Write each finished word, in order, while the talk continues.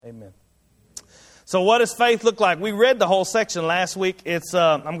So what does faith look like? We read the whole section last week.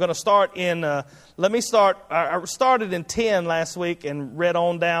 I'm going to start in, I started in 10 last week and read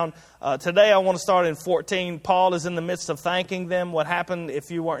on down. Today I want to start in 14. Paul is in the midst of thanking them. What happened,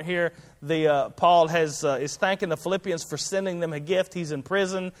 if you weren't here, Paul is thanking the Philippians for sending them a gift. He's in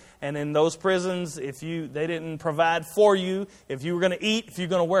prison, and in those prisons, they didn't provide for you. If you were going to eat, if you're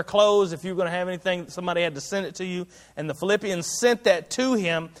going to wear clothes, if you were going to have anything, somebody had to send it to you. And the Philippians sent that to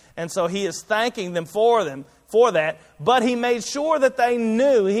him, and so he is thanking them for that. But he made sure that they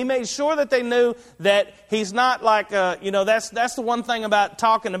knew. He made sure that they knew that he's not like, that's the one thing about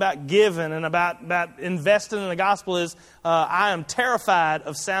talking about giving and about investing in the gospel is I am terrified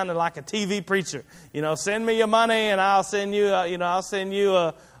of sounding like a TV preacher. Send me your money and I'll send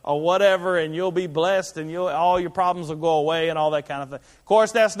you, or whatever, and you'll be blessed, and all your problems will go away, and all that kind of thing. Of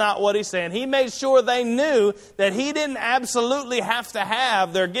course, that's not what he's saying. He made sure they knew that he didn't absolutely have to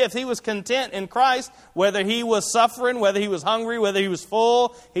have their gift. He was content in Christ, whether he was suffering, whether he was hungry, whether he was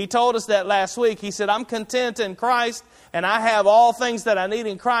full. He told us that last week. He said, I'm content in Christ, and I have all things that I need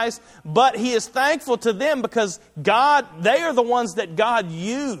in Christ. But he is thankful to them because they are the ones that God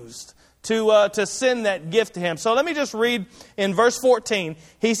used to send that gift to him. So let me just read in verse 14.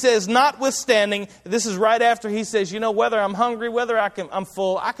 He says, notwithstanding, this is right after he says, whether I'm hungry, whether I'm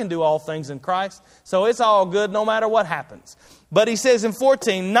full, I can do all things in Christ. So it's all good no matter what happens. But he says in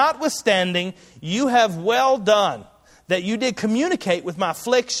 14, notwithstanding, you have well done that you did communicate with my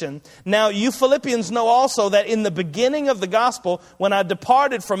affliction. Now you Philippians know also that in the beginning of the gospel, when I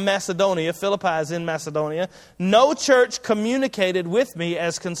departed from Macedonia, Philippi is in Macedonia, no church communicated with me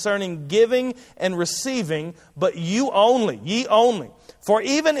as concerning giving and receiving, but ye only. For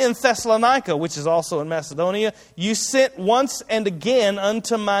even in Thessalonica, which is also in Macedonia, you sent once and again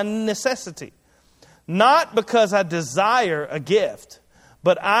unto my necessity. Not because I desire a gift,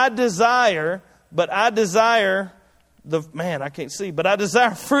 but I desire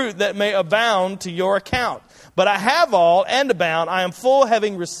fruit that may abound to your account. But I have all and abound. I am full,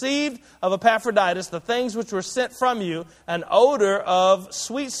 having received of Epaphroditus the things which were sent from you, an odor of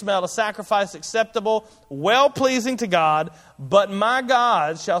sweet smell, a sacrifice acceptable, well-pleasing to God. But my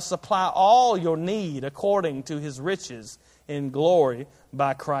God shall supply all your need according to his riches in glory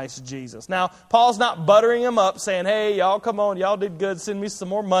by Christ Jesus. Now, Paul's not buttering them up, saying, hey, y'all, come on, y'all did good, send me some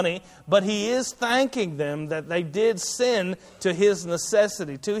more money. But he is thanking them that they did send to his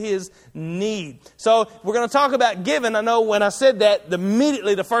necessity, to his need. So we're going to talk about giving. I know when I said that,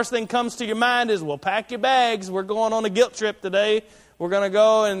 immediately the first thing comes to your mind is, well, pack your bags. We're going on a guilt trip today. We're going to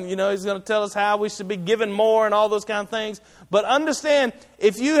go and, he's going to tell us how we should be giving more and all those kind of things. But understand,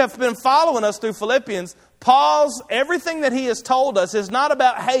 if you have been following us through Philippians, everything that he has told us is not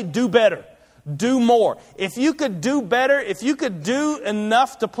about, hey, do better, do more. If you could do better, if you could do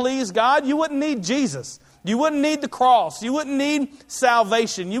enough to please God, you wouldn't need Jesus. You wouldn't need the cross. You wouldn't need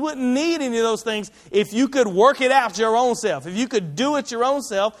salvation. You wouldn't need any of those things if you could work it out your own self. If you could do it your own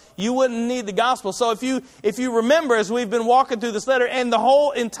self, you wouldn't need the gospel. So if you remember, as we've been walking through this letter and the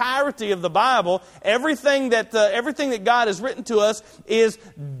whole entirety of the Bible, everything that God has written to us is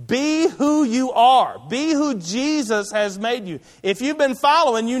be who you are. Be who Jesus has made you. If you've been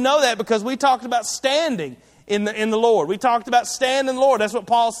following, you know that because we talked about standing in the Lord. We talked about stand in the Lord. That's what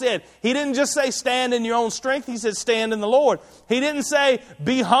Paul said. He didn't just say stand in your own strength. He said stand in the Lord. He didn't say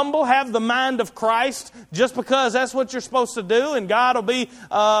be humble, have the mind of Christ, just because that's what you're supposed to do, and God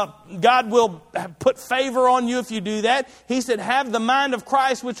will put favor on you if you do that. He said have the mind of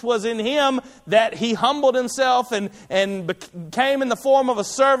Christ, which was in him, that he humbled himself and came in the form of a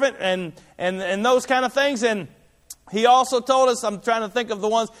servant and those kind of things. And he also told us, I'm trying to think of the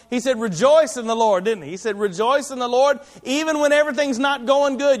ones, he said, rejoice in the Lord, didn't he? He said, rejoice in the Lord. Even when everything's not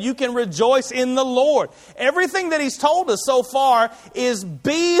going good, you can rejoice in the Lord. Everything that he's told us so far is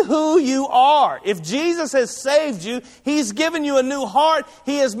be who you are. If Jesus has saved you, he's given you a new heart.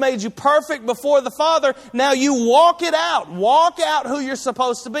 He has made you perfect before the Father. Now you walk it out. Walk out who you're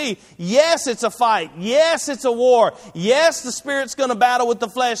supposed to be. Yes, it's a fight. Yes, it's a war. Yes, the Spirit's going to battle with the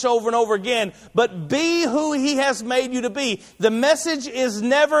flesh over and over again. But be who he has made you to be. The message is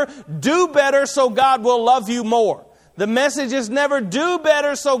never do better so God will love you more. The message is never do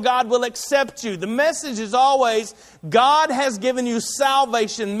better so God will accept you. The message is always God has given you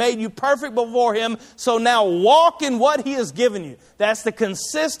salvation, made you perfect before him, so now walk in what he has given you. That's the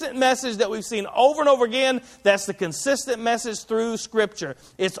consistent message that we've seen over and over again. That's the consistent message through Scripture.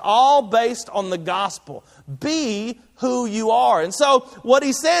 It's all based on the gospel. Be who you are. And so what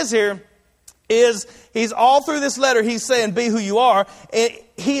he says here is he's all through this letter, he's saying, be who you are. And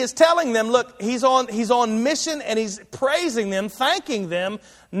he is telling them, look, he's on mission, and he's praising them, thanking them,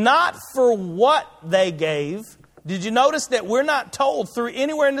 not for what they gave. Did you notice that we're not told through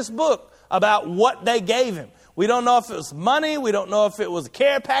anywhere in this book about what they gave him? We don't know if it was money. We don't know if it was a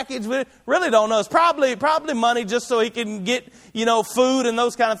care package. We really don't know. It's probably money just so he can get, food and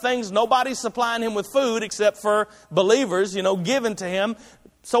those kind of things. Nobody's supplying him with food except for believers, given to him.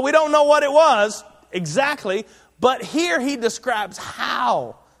 So we don't know what it was exactly. But here he describes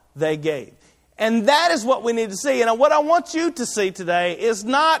how they gave. And that is what we need to see. And what I want you to see today is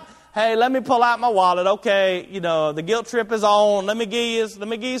not, hey, let me pull out my wallet. Okay, the guilt trip is on. Let me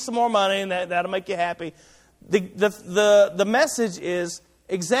give you some more money, and that'll make you happy. The message is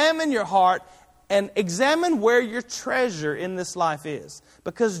examine your heart and examine where your treasure in this life is.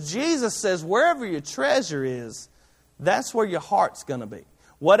 Because Jesus says wherever your treasure is, that's where your heart's going to be.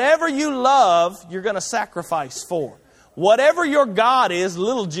 Whatever you love, you're going to sacrifice for. Whatever your God is,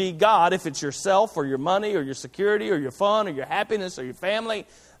 little g God, if it's yourself or your money or your security or your fun or your happiness or your family,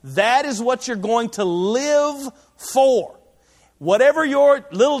 that is what you're going to live for. Whatever your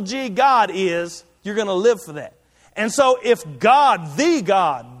little g God is, you're going to live for that. And so if God, the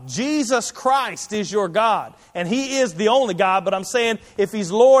God, Jesus Christ is your God, and He is the only God, but I'm saying if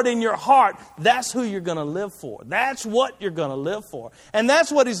He's Lord in your heart, that's who you're going to live for. That's what you're going to live for. And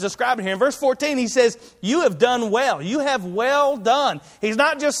that's what He's describing here. In verse 14, He says, you have done well. You have well done. He's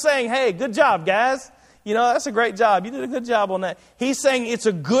not just saying, hey, good job, guys. That's a great job. You did a good job on that. He's saying it's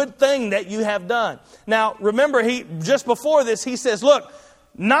a good thing that you have done. Now, remember, just before this, He says, look,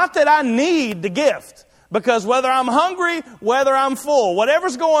 not that I need the gift, because whether I'm hungry, whether I'm full,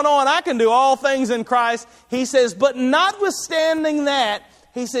 whatever's going on, I can do all things in Christ. He says, but notwithstanding that,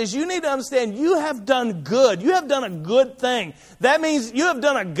 He says, you need to understand you have done good. You have done a good thing. That means you have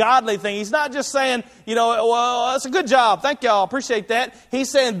done a godly thing. He's not just saying, well, that's a good job. Thank y'all. Appreciate that. He's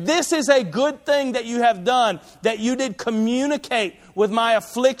saying this is a good thing that you have done, that you did communicate with my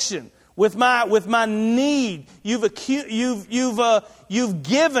affliction. With my need, you've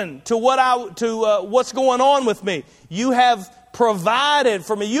given to what's going on with me. You have provided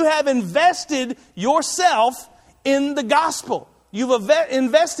for me. You have invested yourself in the gospel. You've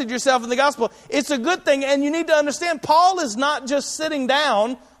invested yourself in the gospel. It's a good thing, and you need to understand, Paul is not just sitting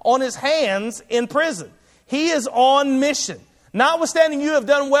down on his hands in prison. He is on mission. Notwithstanding, you have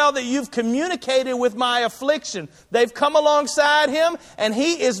done well that you've communicated with my affliction. They've come alongside him, and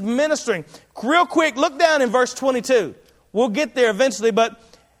he is ministering. Real quick, look down in verse 22. We'll get there eventually, but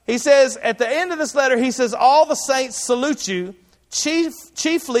he says, at the end of this letter, he says, all the saints salute you,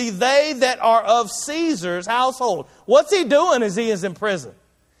 chiefly they that are of Caesar's household. What's he doing as he is in prison?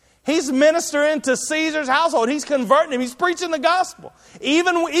 He's ministering to Caesar's household. He's converting him. He's preaching the gospel.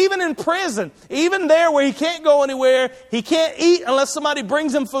 Even in prison, even there where he can't go anywhere, he can't eat unless somebody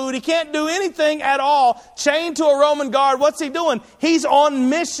brings him food. He can't do anything at all. Chained to a Roman guard, what's he doing? He's on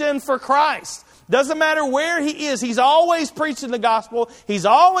mission for Christ. Doesn't matter where he is. He's always preaching the gospel. He's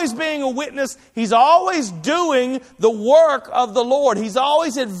always being a witness. He's always doing the work of the Lord. He's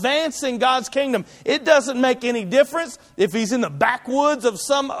always advancing God's kingdom. It doesn't make any difference if he's in the backwoods of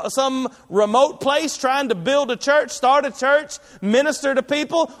some remote place trying to build a church, start a church, minister to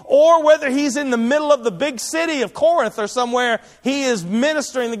people, or whether he's in the middle of the big city of Corinth or somewhere, he is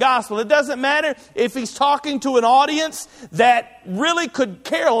ministering the gospel. It doesn't matter if he's talking to an audience that really could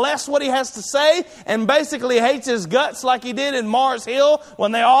care less what he has to say and basically hates his guts like he did in Mars Hill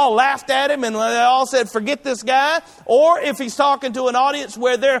when they all laughed at him and when they all said, forget this guy. Or if he's talking to an audience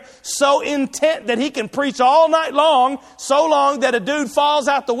where they're so intent that he can preach all night long, so long that a dude falls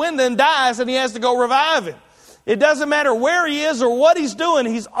out the window and dies and he has to go revive him. It doesn't matter where he is or what he's doing.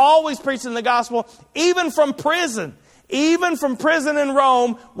 He's always preaching the gospel, even from prison. Even from prison in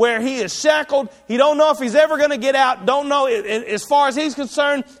Rome, where he is shackled. He don't know if he's ever going to get out. Don't know. As far as he's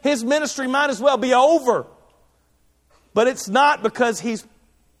concerned, his ministry might as well be over. But it's not, because he's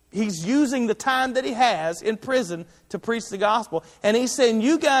using the time that he has in prison to preach the gospel. And he's saying,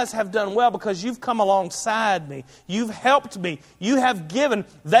 you guys have done well because you've come alongside me. You've helped me. You have given.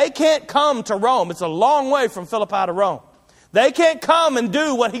 They can't come to Rome. It's a long way from Philippi to Rome. They can't come and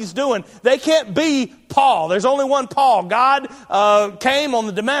do what he's doing. They can't be Paul. There's only one Paul. God came on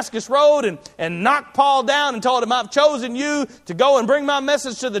the Damascus Road and knocked Paul down and told him, I've chosen you to go and bring my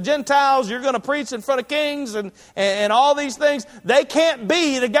message to the Gentiles. You're going to preach in front of kings and all these things. They can't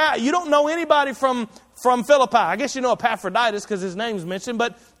be the guy. You don't know anybody from Philippi. I guess you know Epaphroditus because his name's mentioned,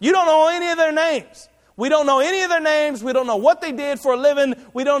 but you don't know any of their names. We don't know any of their names. We don't know what they did for a living.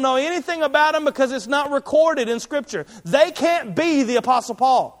 We don't know anything about them because it's not recorded in Scripture. They can't be the Apostle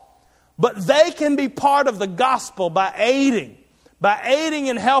Paul. But they can be part of the gospel by aiding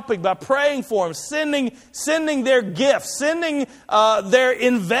and helping, by praying for them, sending their gifts, sending their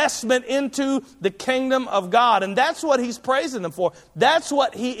investment into the kingdom of God. And that's what he's praising them for. That's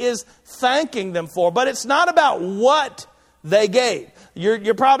what he is thanking them for. But it's not about what they gave.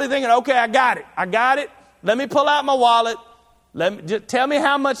 You're probably thinking, okay, I got it. Let me pull out my wallet. Just tell me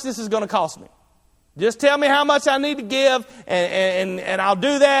how much this is going to cost me. Just tell me how much I need to give, and I'll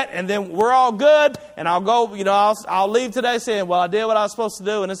do that, and then we're all good, and I'll go, I'll leave today saying, well, I did what I was supposed to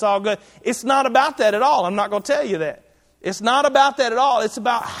do, and it's all good. It's not about that at all. I'm not going to tell you that. It's not about that at all. It's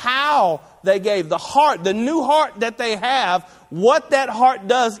about how they gave. The heart, the new heart that they have, what that heart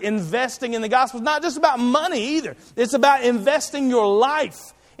does investing in the gospel. It's not just about money either. It's about investing your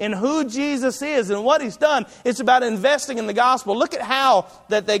life in who Jesus is and what he's done. It's about investing in the gospel. Look at how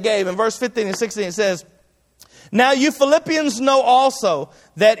that they gave. In verse 15 and 16 it says, "Now you Philippians know also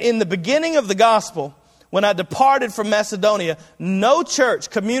that in the beginning of the gospel, when I departed from Macedonia, no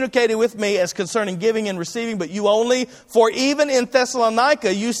church communicated with me as concerning giving and receiving, but you only. For even in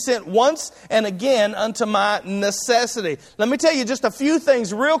Thessalonica you sent once and again unto my necessity." Let me tell you just a few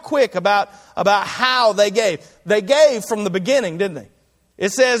things real quick about how they gave. They gave from the beginning, didn't they?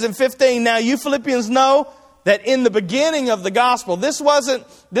 It says in 15, "Now you Philippians know that in the beginning of the gospel," this wasn't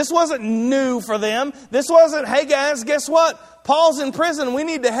new for them. This wasn't, hey guys, guess what? Paul's in prison. We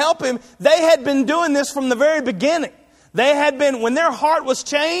need to help him. They had been doing this from the very beginning. They had been, when their heart was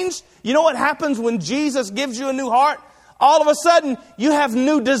changed, you know what happens when Jesus gives you a new heart? All of a sudden, you have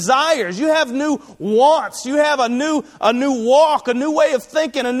new desires. You have new wants. You have a new walk, a new way of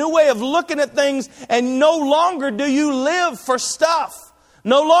thinking, a new way of looking at things. And no longer do you live for stuff.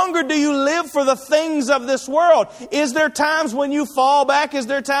 No longer do you live for the things of this world. Is there times when you fall back? Is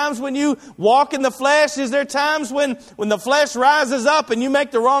there times when you walk in the flesh? Is there times when the flesh rises up and you make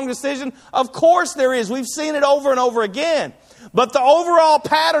the wrong decision? Of course there is. We've seen it over and over again. But the overall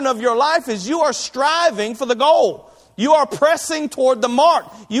pattern of your life is you are striving for the goal. You are pressing toward the mark.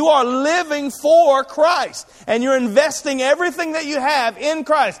 You are living for Christ. And you're investing everything that you have in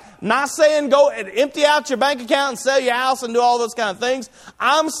Christ. Not saying go and empty out your bank account and sell your house and do all those kind of things.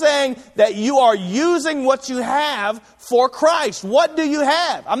 I'm saying that you are using what you have for Christ. What do you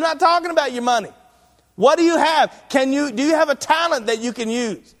have? I'm not talking about your money. What do you have? Do you have a talent that you can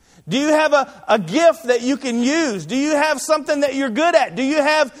use? Do you have a gift that you can use? Do you have something that you're good at? Do you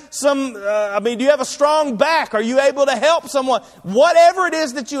have do you have a strong back? Are you able to help someone? Whatever it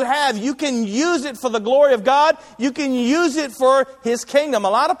is that you have, you can use it for the glory of God. You can use it for His kingdom. A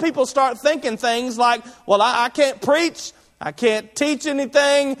lot of people start thinking things like, well, I can't preach. I can't teach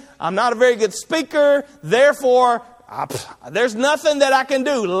anything. I'm not a very good speaker. Therefore, there's nothing that I can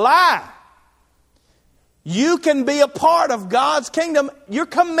do. Lie. You can be a part of God's kingdom. You're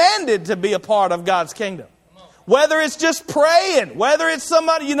commanded to be a part of God's kingdom. Whether it's just praying, whether it's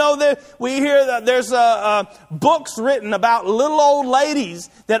somebody, we hear that there's books written about little old ladies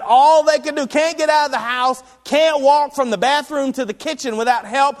that all they can do, can't get out of the house, can't walk from the bathroom to the kitchen without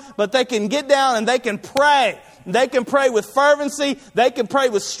help, but they can get down and they can pray. They can pray with fervency. They can pray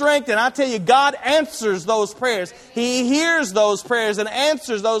with strength. And I tell you, God answers those prayers. He hears those prayers and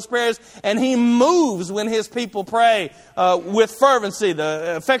answers those prayers. And He moves when His people pray with fervency.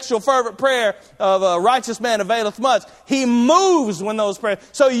 The effectual fervent prayer of a righteous man availeth much. He moves when those prayers.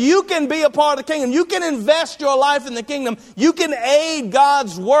 So you can be a part of the kingdom. You can invest your life in the kingdom. You can aid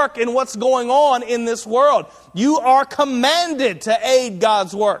God's work in what's going on in this world. You are commanded to aid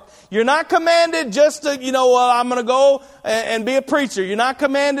God's work. You're not commanded just to, I'm going to go and be a preacher. You're not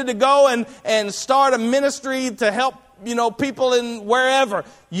commanded to go and start a ministry to help, people in wherever.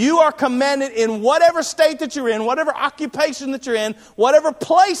 You are commanded in whatever state that you're in, whatever occupation that you're in, whatever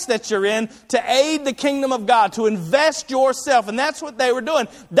place that you're in, to aid the kingdom of God, to invest yourself. And that's what they were doing.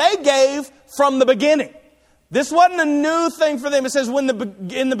 They gave from the beginning. This wasn't a new thing for them. It says, in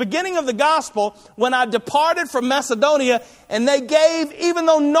the beginning of the gospel, when I departed from Macedonia, and they gave even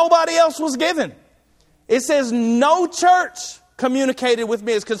though nobody else was giving. It says, no church communicated with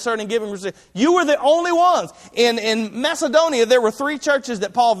me as concerning giving. You were the only ones. In Macedonia, there were 3 churches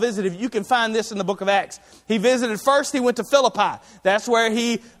that Paul visited. You can find this in the book of Acts. He visited first, he went to Philippi. That's where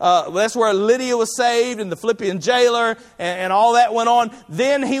Lydia was saved and the Philippian jailer and all that went on.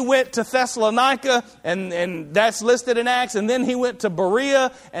 Then he went to Thessalonica, and that's listed in Acts. And then he went to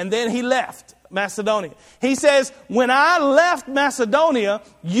Berea, and then he left Macedonia. He says, when I left Macedonia,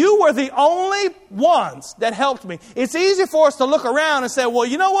 you were the only ones that helped me. It's easy for us to look around and say, well,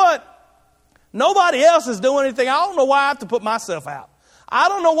 you know what? Nobody else is doing anything. I don't know why I have to put myself out. I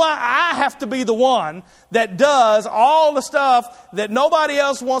don't know why I have to be the one that does all the stuff that nobody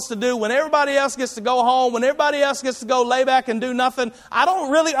else wants to do when everybody else gets to go home, when everybody else gets to go lay back and do nothing. I don't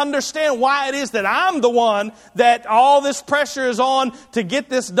really understand why it is that I'm the one that all this pressure is on to get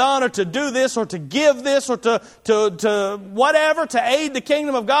this done or to do this or to give this or to whatever, to aid the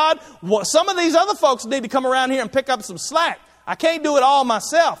kingdom of God. Some of these other folks need to come around here and pick up some slack. I can't do it all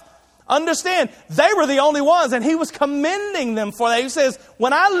myself. Understand, they were the only ones, and he was commending them for that. He says,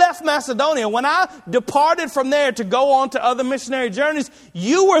 when I left Macedonia, when I departed from there to go on to other missionary journeys,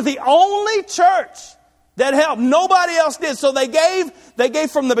 you were the only church that helped. Nobody else did. So they gave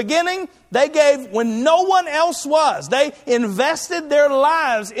from the beginning. They gave when no one else was. They invested their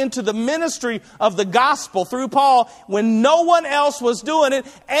lives into the ministry of the gospel through Paul when no one else was doing it,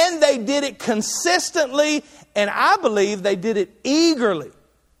 and they did it consistently, and I believe they did it eagerly.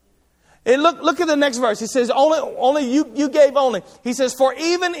 And look at the next verse. He says, only you gave only. He says, for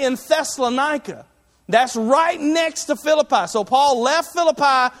even in Thessalonica, that's right next to Philippi. So Paul left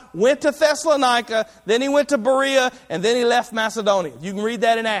Philippi, went to Thessalonica, then he went to Berea, and then he left Macedonia. You can read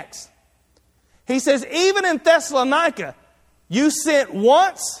that in Acts. He says, even in Thessalonica, you sent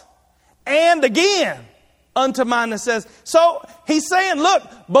once and again unto my necessity. So he's saying, look,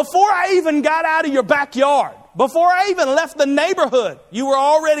 before I even got out of your backyard, before I even left the neighborhood, you were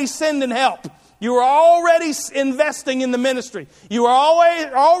already sending help. You were already investing in the ministry. You were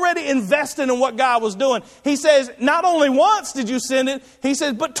already investing in what God was doing. He says, not only once did you send it, he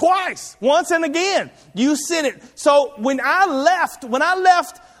says, but twice, once and again, you sent it. So when I left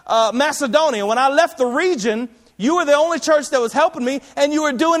Macedonia, when I left the region, you were the only church that was helping me, and you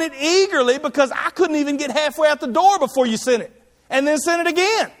were doing it eagerly because I couldn't even get halfway out the door before you sent it. And then sent it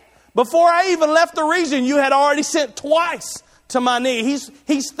again. Before I even left the region, you had already sent twice to my need.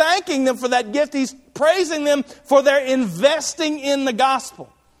 He's thanking them for that gift. He's praising them for their investing in the gospel.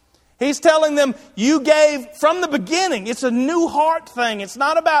 He's telling them, you gave from the beginning. It's a new heart thing. It's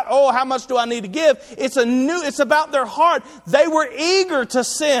not about, how much do I need to give? It's about their heart. They were eager to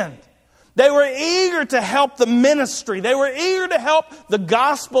send. They were eager to help the ministry. They were eager to help the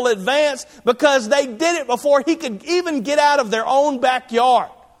gospel advance because they did it before he could even get out of their own backyard.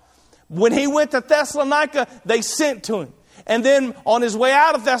 When he went to Thessalonica, they sent to him. And then on his way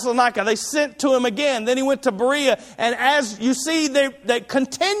out of Thessalonica, they sent to him again. Then he went to Berea. And as you see, they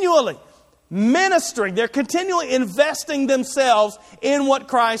continually ministering. They're continually investing themselves in what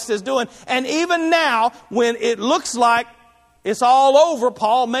Christ is doing. And even now, when it looks like it's all over,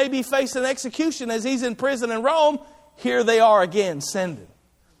 Paul may be facing execution as he's in prison in Rome, here they are again sending.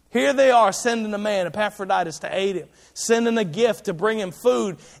 Here they are sending a man, Epaphroditus, to aid him, sending a gift to bring him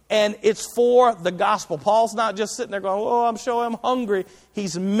food, and it's for the gospel. Paul's not just sitting there going, I'm sure I'm hungry.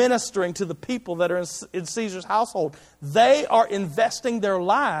 He's ministering to the people that are in Caesar's household. They are investing their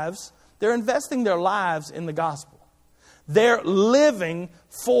lives. They're investing their lives in the gospel. They're living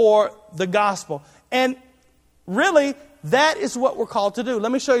for the gospel. And really, that is what we're called to do.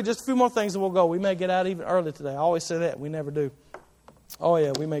 Let me show you just a few more things and we'll go. We may get out even early today. I always say that. We never do. Oh,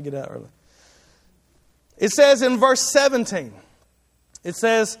 yeah, we may get out early. It says in verse 17, it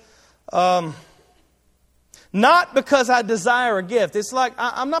says, not because I desire a gift. It's like,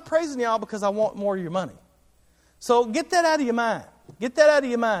 I'm not praising y'all because I want more of your money. So get that out of your mind. Get that out of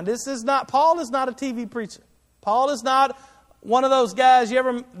your mind. Paul is not a TV preacher. Paul is not one of those guys, you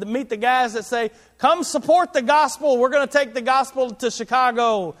ever meet the guys that say, come support the gospel. We're going to take the gospel to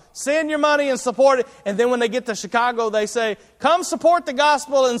Chicago. Send your money and support it. And then when they get to Chicago, they say, come support the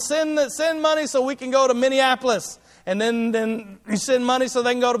gospel and send money so we can go to Minneapolis. And then you send money so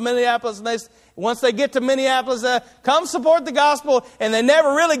they can go to Minneapolis. And once they get to Minneapolis, come support the gospel. And they never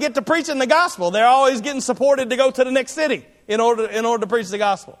really get to preaching the gospel. They're always getting supported to go to the next city in order to preach the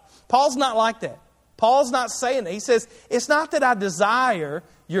gospel. Paul's not like that. Paul's not saying that. He says, it's not that I desire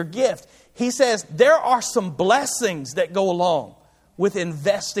your gift. He says, there are some blessings that go along with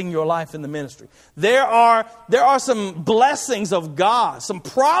investing your life in the ministry. There are some blessings of God, some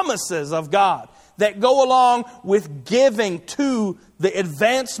promises of God that go along with giving to the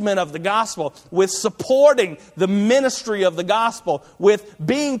advancement of the gospel, with supporting the ministry of the gospel, with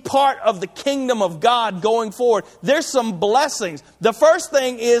being part of the kingdom of God going forward. There's some blessings. The first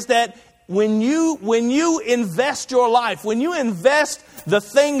thing is that when you invest your life, when you invest the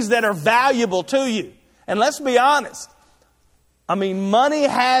things that are valuable to you, and let's be honest, money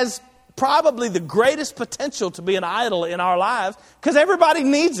has probably the greatest potential to be an idol in our lives because everybody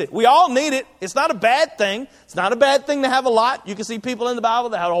needs it. We all need it. It's not a bad thing. It's not a bad thing to have a lot. You can see people in the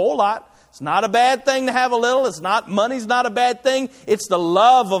Bible that have a whole lot. It's not a bad thing to have a little. Money's not a bad thing. It's the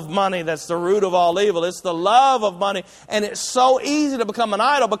love of money that's the root of all evil. It's the love of money. And it's so easy to become an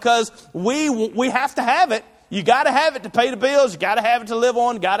idol because we have to have it. You got to have it to pay the bills. You got to have it to live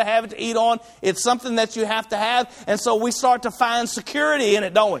on. You got to have it to eat on. It's something that you have to have. And so we start to find security in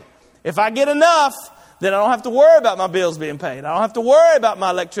it, don't we? If I get enough, then I don't have to worry about my bills being paid. I don't have to worry about my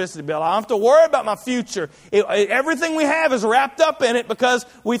electricity bill. I don't have to worry about my future. Everything we have is wrapped up in it because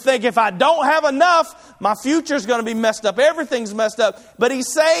we think if I don't have enough, my future is going to be messed up. Everything's messed up. But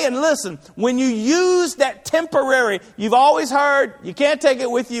he's saying, listen, when you use that temporary, you've always heard, you can't take it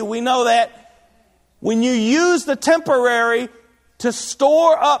with you. We know that. When you use the temporary to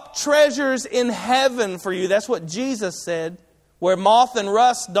store up treasures in heaven for you, that's what Jesus said, where moth and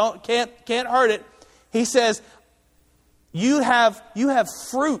rust can't hurt it. He says, you have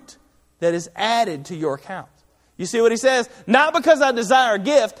fruit that is added to your account. You see what he says? Not because I desire a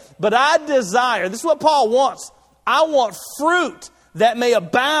gift, but I desire, this is what Paul wants. I want fruit that may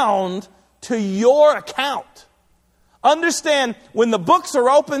abound to your account. Understand, when the books are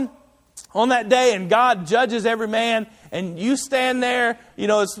open on that day and God judges every man and you stand there, you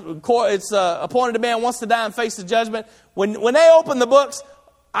know, it's appointed a man wants to die and face the judgment. When they open the books,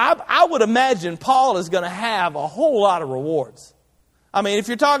 I would imagine Paul is going to have a whole lot of rewards. I mean, if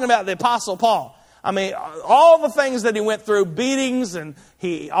you're talking about the Apostle Paul, I mean, all the things that he went through, beatings, and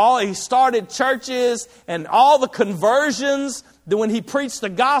he started churches, and all the conversions, when he preached the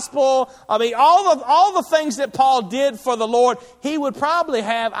gospel, I mean, all the things that Paul did for the Lord,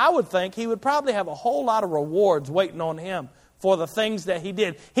 I would think he would probably have a whole lot of rewards waiting on him for the things that he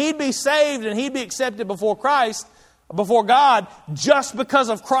did. He'd be saved and he'd be accepted before God, just because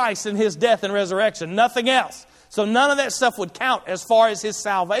of Christ and his death and resurrection, nothing else. So none of that stuff would count as far as his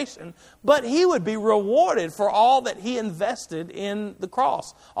salvation, but he would be rewarded for all that he invested in the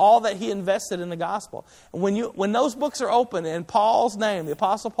cross, all that he invested in the gospel. And when those books are open and Paul's name, the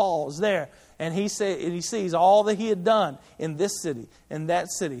Apostle Paul, is there, and he sees all that he had done in this city, in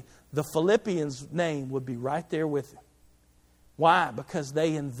that city, the Philippians' name would be right there with him. Why? Because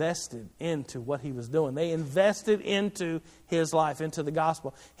they invested into what he was doing. They invested into his life, into the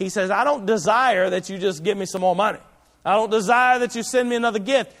gospel. He says, I don't desire that you just give me some more money. I don't desire that you send me another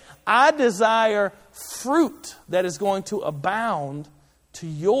gift. I desire fruit that is going to abound to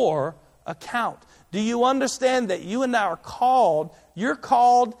your account. Do you understand that you and I are called? You're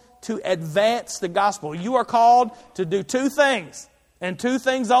called to advance the gospel. You are called to do two things, and two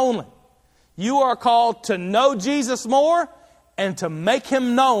things only. You are called to know Jesus more and to make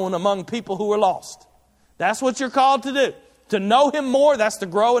him known among people who are lost. That's what you're called to do. To know him more, that's to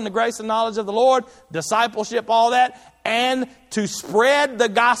grow in the grace and knowledge of the Lord, discipleship, all that, and to spread the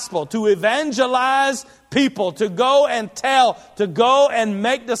gospel, to evangelize people, to go and tell, to go and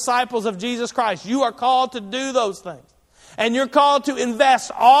make disciples of Jesus Christ. You are called to do those things. And you're called to invest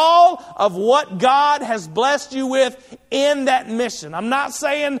all of what God has blessed you with in that mission. I'm not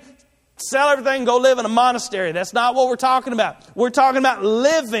saying sell everything, go live in a monastery. That's not what we're talking about. We're talking about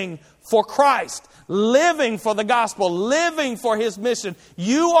living for Christ, living for the gospel, living for his mission.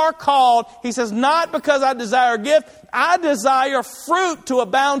 You are called, he says, not because I desire a gift, I desire fruit to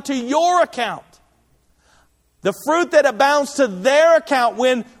abound to your account. The fruit that abounds to their account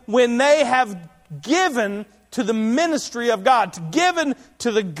when they have given to the ministry of God, given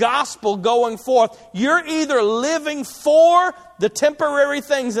to the gospel going forth. You're either living for the temporary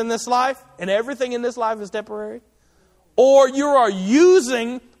things in this life, and everything in this life is temporary, or you are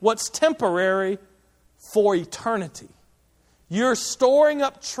using what's temporary for eternity. You're storing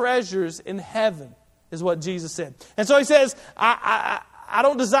up treasures in heaven, is what Jesus said. And so he says, I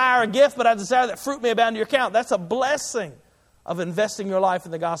don't desire a gift, but I desire that fruit may abound to your account. That's a blessing of investing your life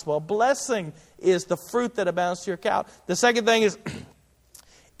in the gospel. A blessing is the fruit that abounds to your account. The second thing is,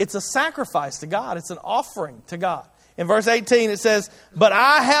 it's a sacrifice to God. It's an offering to God. In verse 18 it says, but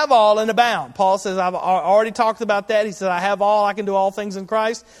I have all and abound. Paul says, I've already talked about that. He said, I have all, I can do all things in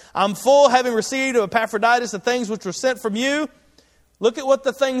Christ. I'm full, having received of Epaphroditus the things which were sent from you. Look at what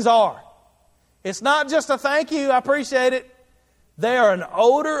the things are. It's not just a thank you, I appreciate it. They are an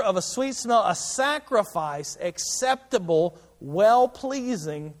odor of a sweet smell, a sacrifice acceptable,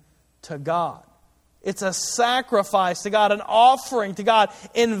 well-pleasing to God. It's a sacrifice to God, an offering to God,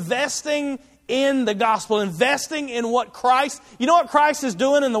 investing in the gospel, investing in what Christ... You know what Christ is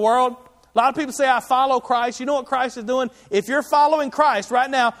doing in the world? A lot of people say, I follow Christ. You know what Christ is doing? If you're following Christ right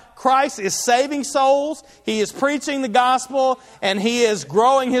now, Christ is saving souls, he is preaching the gospel, and he is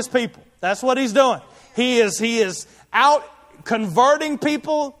growing his people. That's what he's doing. He is out converting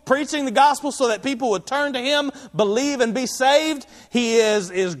people, preaching the gospel so that people would turn to Him, believe and be saved. He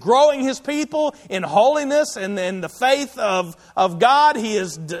is growing His people in holiness and in the faith of God. He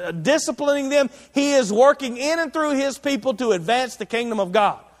is disciplining them. He is working in and through His people to advance the kingdom of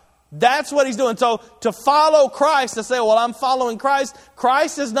God. That's what He's doing. So to follow Christ, to say, well, I'm following Christ,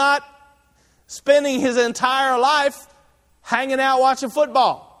 Christ is not spending His entire life hanging out watching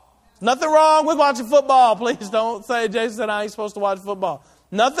football. Nothing wrong with watching football. Please don't say, Jason said I ain't supposed to watch football.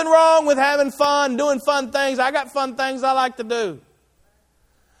 Nothing wrong with having fun, doing fun things. I got fun things I like to do.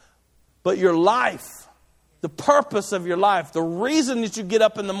 But your life, the purpose of your life, the reason that you get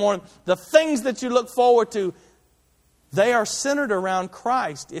up in the morning, the things that you look forward to, they are centered around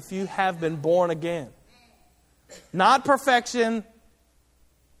Christ if you have been born again. Not perfection,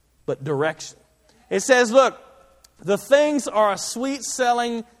 but direction. It says, look, the things are a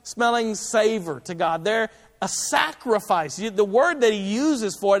sweet-smelling savor to God. They're a sacrifice. The word that He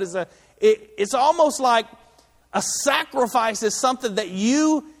uses for it is it's almost like a sacrifice is something that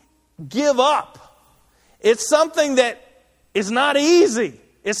you give up. It's something that is not easy.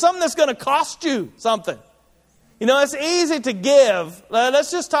 It's something that's going to cost you something. You know, it's easy to give.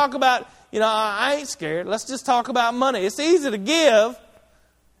 Let's just talk about, I ain't scared. Let's just talk about money. It's easy to give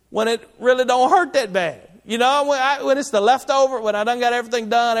when it really don't hurt that bad. When it's the leftover, when I done got everything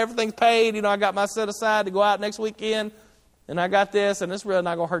done, everything's paid, I got my set aside to go out next weekend, and I got this, and it's really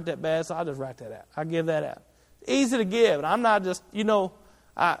not going to hurt that bad, so I'll just write that out. I'll give that out. It's easy to give, and I'm not just, it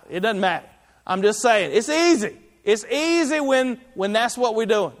doesn't matter. I'm just saying, it's easy. It's easy when that's what we're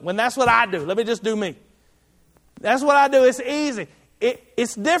doing, when that's what I do. Let me just do me. That's what I do. It's easy.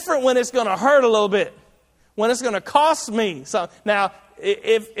 It's different when it's going to hurt a little bit, when it's going to cost me. So now,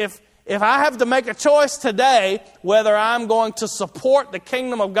 if I have to make a choice today whether I'm going to support the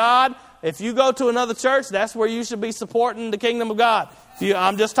kingdom of God, if you go to another church, that's where you should be supporting the kingdom of God.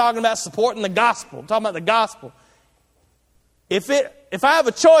 I'm just talking about supporting the gospel. I'm talking about the gospel. If I have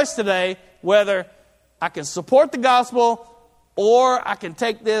a choice today whether I can support the gospel or I can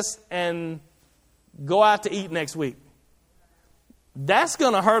take this and go out to eat next week, that's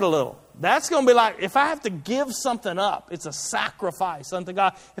going to hurt a little. That's going to be like, if I have to give something up, it's a sacrifice unto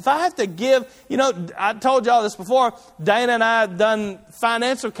God. If I have to give, I told y'all this before, Dana and I have done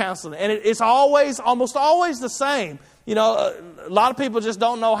financial counseling, and it's almost always the same. A lot of people just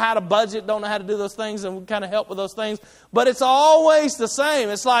don't know how to budget, don't know how to do those things, and we kind of help with those things. But it's always the same.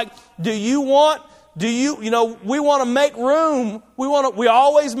 It's like, we want to make room. We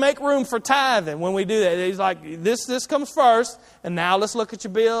always make room for tithing when we do that. He's like, this comes first, and now let's look at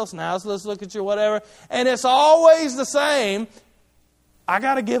your bills. Now let's look at your whatever. And it's always the same. I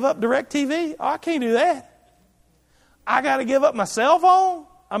got to give up DirecTV. Oh, I can't do that. I got to give up my cell phone.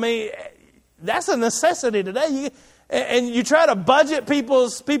 I mean, that's a necessity today. And you try to budget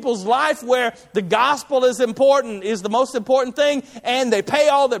people's life where the gospel is the most important thing, and they pay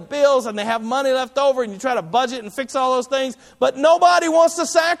all their bills and they have money left over, and you try to budget and fix all those things, but nobody wants to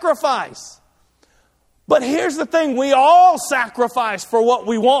sacrifice. But here's the thing, we all sacrifice for what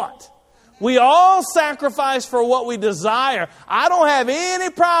we want. We all sacrifice for what we desire. I don't have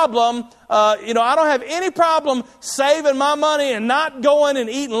any problem, saving my money and not going and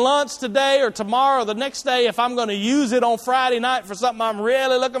eating lunch today or tomorrow or the next day if I'm going to use it on Friday night for something I'm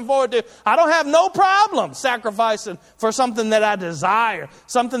really looking forward to. I don't have no problem sacrificing for something that I desire,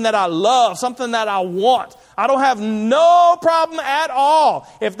 something that I love, something that I want. I don't have no problem at all.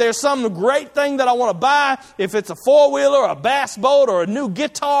 If there's some great thing that I want to buy, if it's a four-wheeler or a bass boat or a new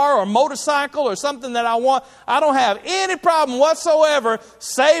guitar or a motorcycle or something that I want, I don't have any problem whatsoever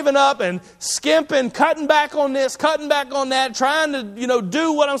saving up and skimping, cutting back on this, cutting back on that, trying to,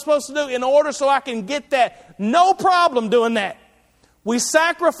 do what I'm supposed to do in order so I can get that. No problem doing that. We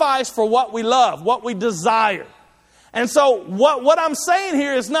sacrifice for what we love, what we desire. And so what I'm saying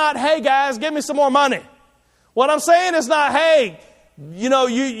here is not, hey guys, give me some more money. What I'm saying is not, hey,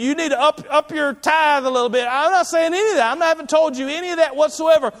 you need to up your tithe a little bit. I'm not saying any of that. I haven't told you any of that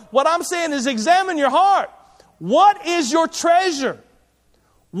whatsoever. What I'm saying is examine your heart. What is your treasure?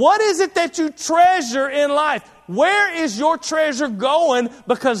 What is it that you treasure in life? Where is your treasure going?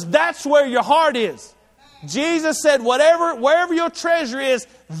 Because that's where your heart is. Jesus said, wherever your treasure is,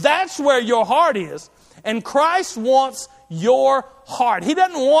 that's where your heart is. And Christ wants your heart. He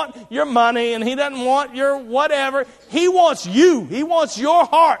doesn't want your money and He doesn't want your whatever. He wants you. He wants your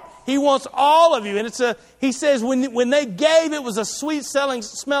heart. He wants all of you. And He says when they gave, it was a sweet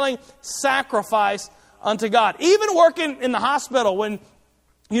smelling sacrifice unto God. Even working in the hospital, when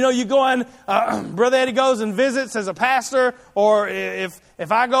you go in, Brother Eddie goes and visits as a pastor, or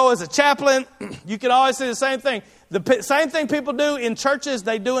if I go as a chaplain, you can always say the same thing. The same thing people do in churches,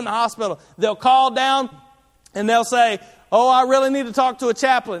 they do in the hospital. They'll call down and they'll say, oh, I really need to talk to a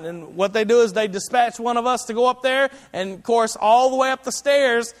chaplain. And what they do is they dispatch one of us to go up there. And, of course, all the way up the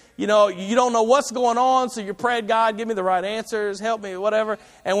stairs, you don't know what's going on. So you pray, God, give me the right answers, help me, whatever.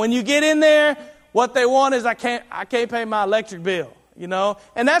 And when you get in there, what they want is I can't pay my electric bill.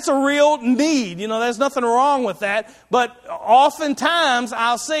 And that's a real need. There's nothing wrong with that. But oftentimes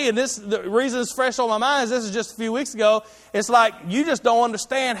I'll see, and the reason it's fresh on my mind is this is just a few weeks ago. It's like you just don't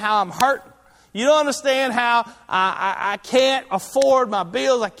understand how I'm hurting. You don't understand how I can't afford my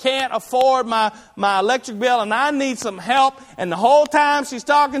bills. I can't afford my electric bill, and I need some help. And the whole time she's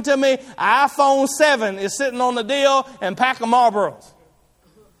talking to me, iPhone 7 is sitting on the deal and pack of Marlboros.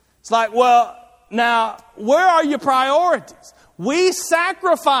 It's like, well, now, where are your priorities? We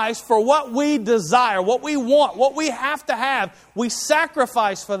sacrifice for what we desire, what we want, what we have to have. We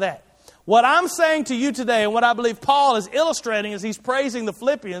sacrifice for that. What I'm saying to you today, and what I believe Paul is illustrating as he's praising the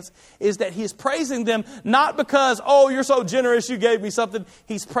Philippians, is that he's praising them not because, oh, you're so generous, you gave me something.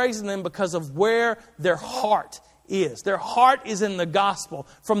 He's praising them because of where their heart is. Their heart is in the gospel.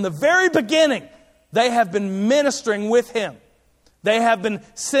 From the very beginning, they have been ministering with him. They have been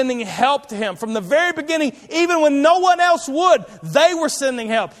sending help to him. From the very beginning, even when no one else would, they were sending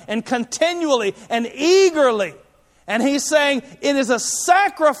help, and continually and eagerly. And he's saying, it is a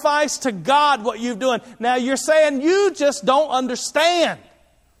sacrifice to God what you're doing. Now you're saying, you just don't understand.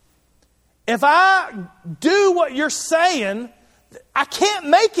 If I do what you're saying, I can't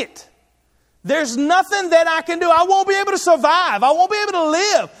make it. There's nothing that I can do. I won't be able to survive. I won't be able to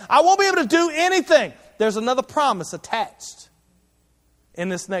live. I won't be able to do anything. There's another promise attached in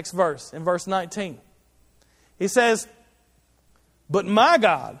this next verse, in verse 19. He says, but my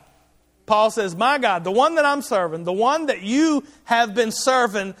God, Paul says, my God, the one that I'm serving, the one that you have been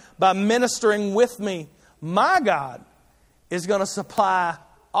serving by ministering with me, my God is going to supply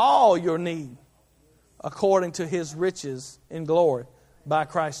all your need according to his riches in glory by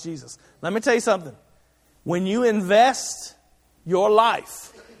Christ Jesus. Let me tell you something. When you invest your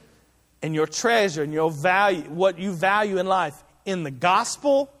life and your treasure and your value, what you value in life, in the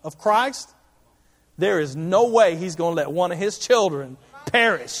gospel of Christ, there is no way he's going to let one of his children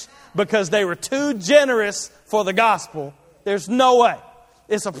perish because they were too generous for the gospel. There's no way.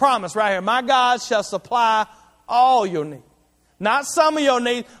 It's a promise right here. My God shall supply all your need. Not some of your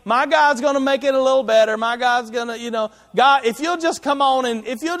need. My God's going to make it a little better. My God's going to, God, if you'll just come on and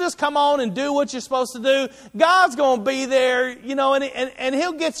do what you're supposed to do, God's going to be there, and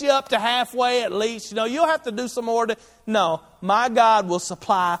he'll get you up to halfway at least. You'll have to do some more. No, my God will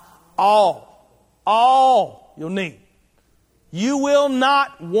supply all you'll need. You will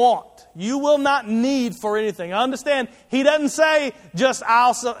not want. You will not need for anything. I understand he doesn't say just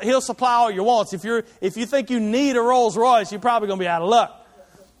he'll supply all your wants. If you think you need a Rolls Royce, you're probably going to be out of luck.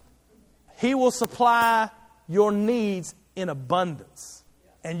 He will supply your needs in abundance.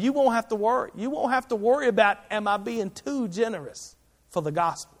 And you won't have to worry. You won't have to worry about, am I being too generous for the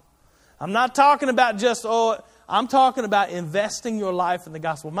gospel? I'm not talking about I'm talking about investing your life in the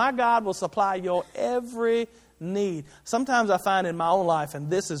gospel. My God will supply your every need. Sometimes I find in my own life, and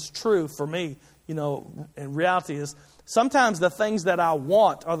this is true for me, in reality is, sometimes the things that I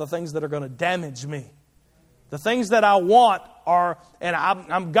want are the things that are going to damage me. The things that I want are, and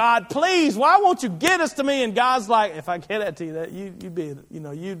I'm God, please, why won't you get us to me? And God's like, if I get it to you, that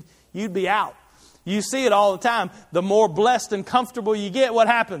you'd be out. You see it all the time. The more blessed and comfortable you get, what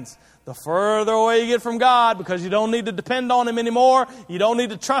happens? The further away you get from God, because you don't need to depend on him anymore. You don't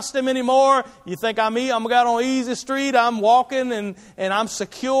need to trust him anymore. You think I'm out on easy street. I'm walking and I'm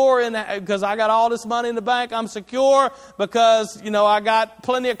secure because I got all this money in the bank. I'm secure because, I got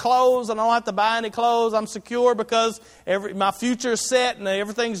plenty of clothes and I don't have to buy any clothes. I'm secure because my future's set and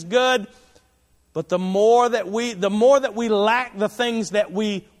everything's good. But the more that we lack the things that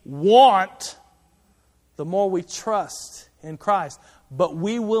we want, the more we trust in Christ. But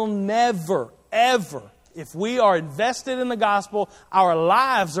we will never, ever, if we are invested in the gospel, our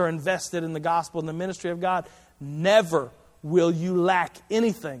lives are invested in the gospel and the ministry of God, never will you lack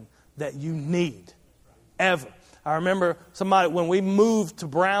anything that you need. Ever. I remember when we moved to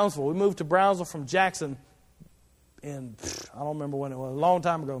Brownsville from Jackson I don't remember when it was, a long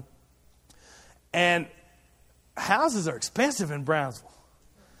time ago. And houses are expensive in Brownsville.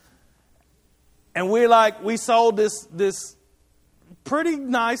 And we sold this pretty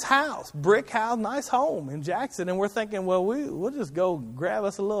nice house, brick house, nice home in Jackson. And we're thinking, well, we'll just go grab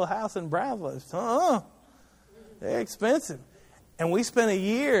us a little house in Brownsville. They're expensive. And we spent a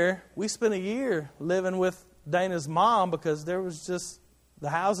year living with Dana's mom because there was just The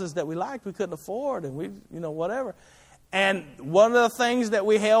houses that we liked, we couldn't afford, and whatever. And one of the things that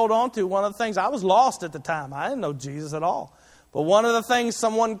we held on to, one of the things, I was lost at the time. I didn't know Jesus at all. But one of the things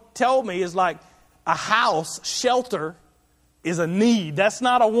someone told me is like a house, shelter, is a need. That's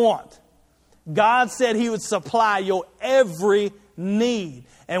not a want. God said He would supply your every need.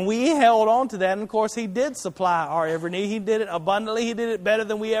 And we held on to that. And of course, He did supply our every need. He did it abundantly. He did it better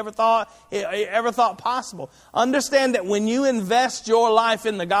than we ever thought possible. Understand that when you invest your life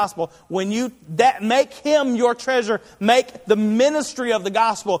in the gospel, when you make Him your treasure, make the ministry of the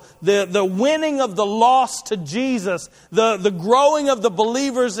gospel, the winning of the lost to Jesus, the growing of the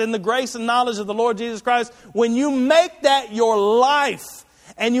believers in the grace and knowledge of the Lord Jesus Christ, when you make that your life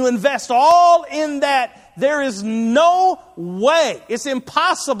and you invest all in that, there is no way, it's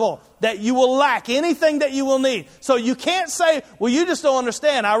impossible that you will lack anything that you will need. So you can't say, well, you just don't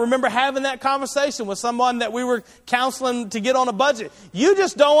understand. I remember having that conversation with someone that we were counseling to get on a budget. You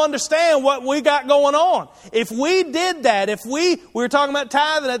just don't understand what we got going on. If we did that, we were talking about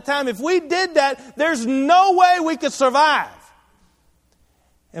tithing at the time, if we did that, there's no way we could survive.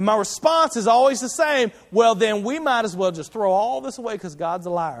 And my response is always the same. Well, then we might as well just throw all this away because God's a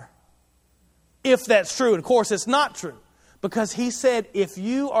liar. If that's true. And of course, it's not true. Because He said, if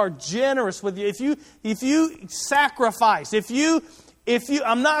you are generous with you, if you sacrifice,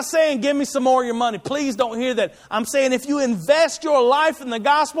 I'm not saying give me some more of your money. Please don't hear that. I'm saying if you invest your life in the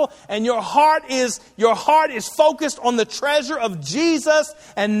gospel and your heart is focused on the treasure of Jesus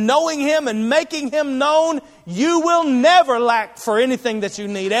and knowing Him and making Him known, you will never lack for anything that you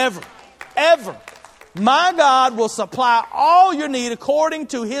need ever. Ever. My God will supply all your need according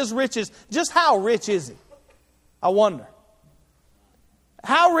to His riches. Just how rich is He? I wonder.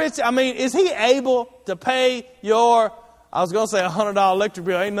 How rich, is He able to pay your, I was going to say $100 electric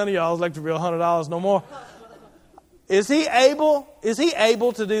bill. Ain't none of y'all's electric bill $100 no more. Is He able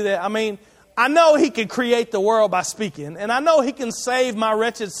to do that? I know He can create the world by speaking. And I know He can save my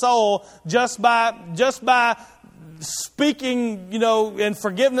wretched soul just by speaking, and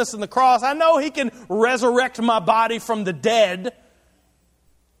forgiveness in the cross. I know He can resurrect my body from the dead.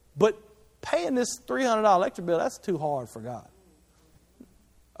 But paying this $300 electric bill, that's too hard for God.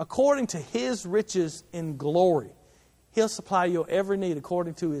 According to His riches in glory, He'll supply your every need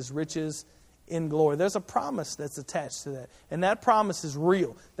according to His riches in glory. There's a promise that's attached to that. And that promise is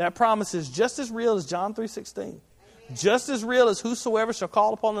real. That promise is just as real as John 3:16. Just as real as whosoever shall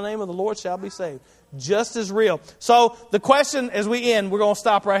call upon the name of the Lord shall be saved. Just as real. So the question as we end, we're going to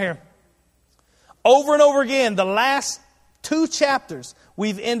stop right here. Over and over again, the last 2 chapters,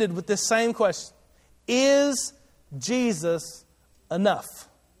 we've ended with this same question. Is Jesus enough?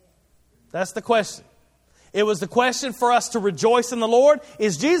 That's the question. It was the question for us to rejoice in the Lord.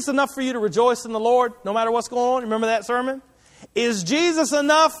 Is Jesus enough for you to rejoice in the Lord no matter what's going on? Remember that sermon? Is Jesus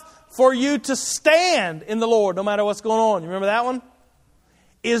enough for you to stand in the Lord no matter what's going on? You remember that one?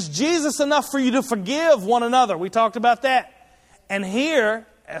 Is Jesus enough for you to forgive one another? We talked about that. And here,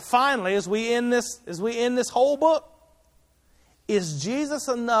 finally, as we end this whole book, is Jesus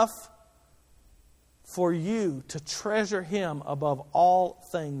enough for you to treasure Him above all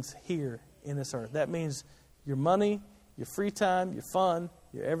things here in this earth? That means your money, your free time, your fun,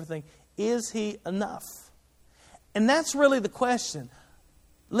 your everything. Is He enough? And that's really the question.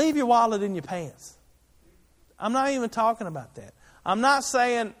 Leave your wallet in your pants. I'm not even talking about that. I'm not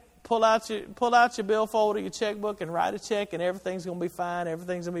saying pull out your billfold or your checkbook and write a check and everything's going to be fine,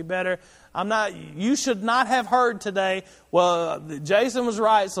 everything's going to be better. You should not have heard today, well, Jason was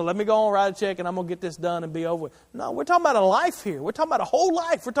right, so let me go and write a check and I'm going to get this done and be over with. No, we're talking about a life here. We're talking about a whole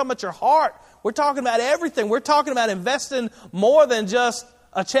life. We're talking about your heart. We're talking about everything. We're talking about investing more than just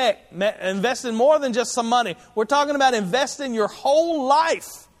a check, investing more than just some money. We're talking about investing your whole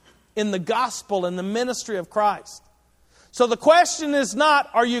life in the gospel and the ministry of Christ. So the question is not,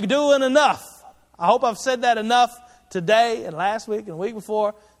 are you doing enough? I hope I've said that enough today and last week and the week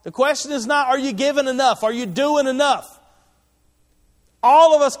before. The question is not, are you giving enough? Are you doing enough?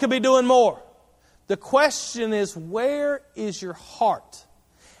 All of us could be doing more. The question is, where is your heart?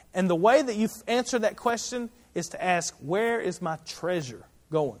 And the way that you answer that question is to ask, where is my treasure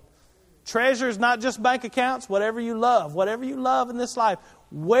going? Treasure is not just bank accounts, whatever you love in this life.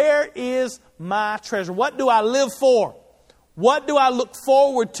 Where is my treasure? What do I live for? What do I look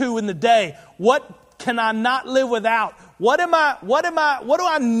forward to in the day? What can I not live without? What do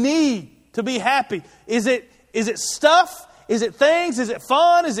I need to be happy? Is it stuff? Is it things? Is it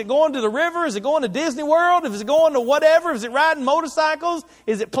fun? Is it going to the river? Is it going to Disney World? Is it going to whatever? Is it riding motorcycles?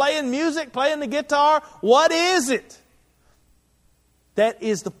 Is it playing music, playing the guitar? What is it that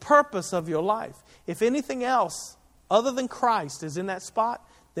is the purpose of your life? If anything else other than Christ is in that spot,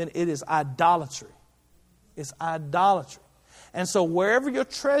 then it is idolatry. It's idolatry. And so wherever your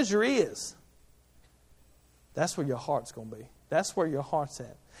treasure is, that's where your heart's going to be. That's where your heart's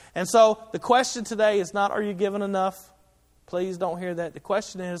at. And so the question today is not, are you giving enough? Please don't hear that. The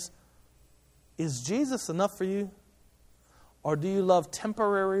question is Jesus enough for you? Or do you love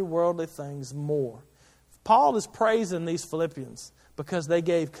temporary worldly things more? Paul is praising these Philippians because they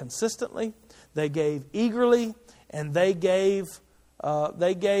gave consistently, they gave eagerly, and they gave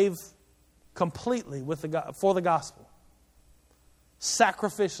completely for the gospel.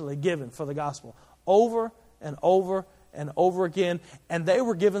 Sacrificially given for the gospel. Over and over and over again. And they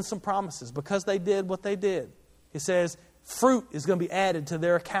were given some promises because they did what they did. He says fruit is going to be added to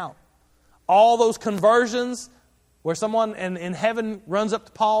their account. All those conversions where someone in heaven runs up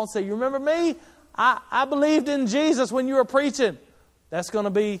to Paul and says, you remember me? I believed in Jesus when you were preaching. That's going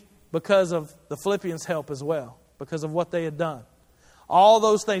to be because of the Philippians' help as well. Because of what they had done. All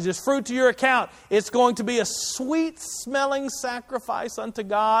those things. There's fruit to your account. It's going to be a sweet-smelling sacrifice unto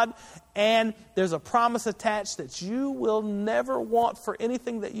God. And there's a promise attached that you will never want for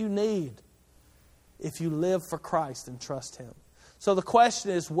anything that you need if you live for Christ and trust Him. So the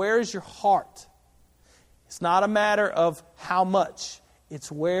question is, where is your heart? It's not a matter of how much.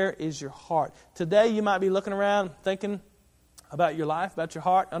 It's where is your heart. Today you might be looking around thinking about your life, about your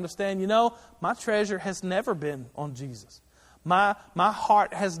heart. Understand, my treasure has never been on Jesus. My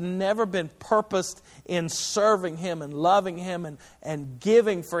heart has never been purposed in serving Him and loving Him and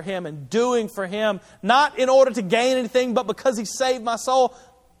giving for Him and doing for Him. Not in order to gain anything, but because He saved my soul.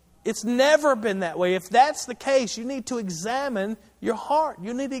 It's never been that way. If that's the case, you need to examine your heart.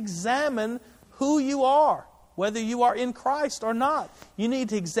 You need to examine who you are, whether you are in Christ or not. You need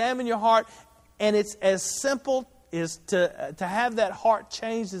to examine your heart, and it's as simple as to have that heart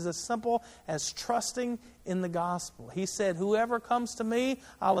changed is as simple as trusting in the gospel. He said, whoever comes to me,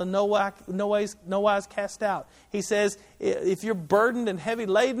 I'll in no wise cast out. He says, if you're burdened and heavy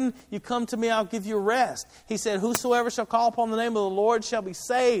laden, you come to me, I'll give you rest. He said, whosoever shall call upon the name of the Lord shall be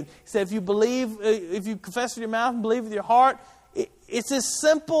saved. He said, if you confess with your mouth and believe with your heart, it's as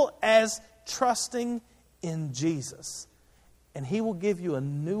simple as trusting in Jesus. And He will give you a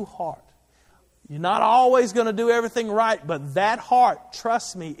new heart. You're not always going to do everything right, but that heart,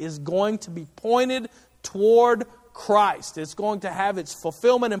 trust me, is going to be pointed toward Christ. It's going to have its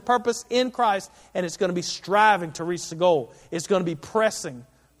fulfillment and purpose in Christ, and it's going to be striving to reach the goal. It's going to be pressing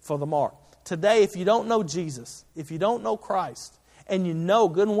for the mark. Today, if you don't know Jesus, if you don't know Christ, and you know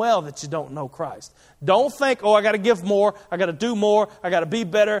good and well that you don't know Christ, don't think, I got to give more, I got to do more, I got to be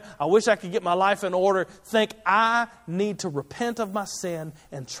better, I wish I could get my life in order. Think, I need to repent of my sin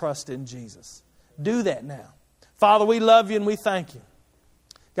and trust in Jesus. Do that now. Father, we love you and we thank you.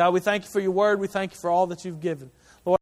 God, we thank you for your word. We thank you for all that you've given.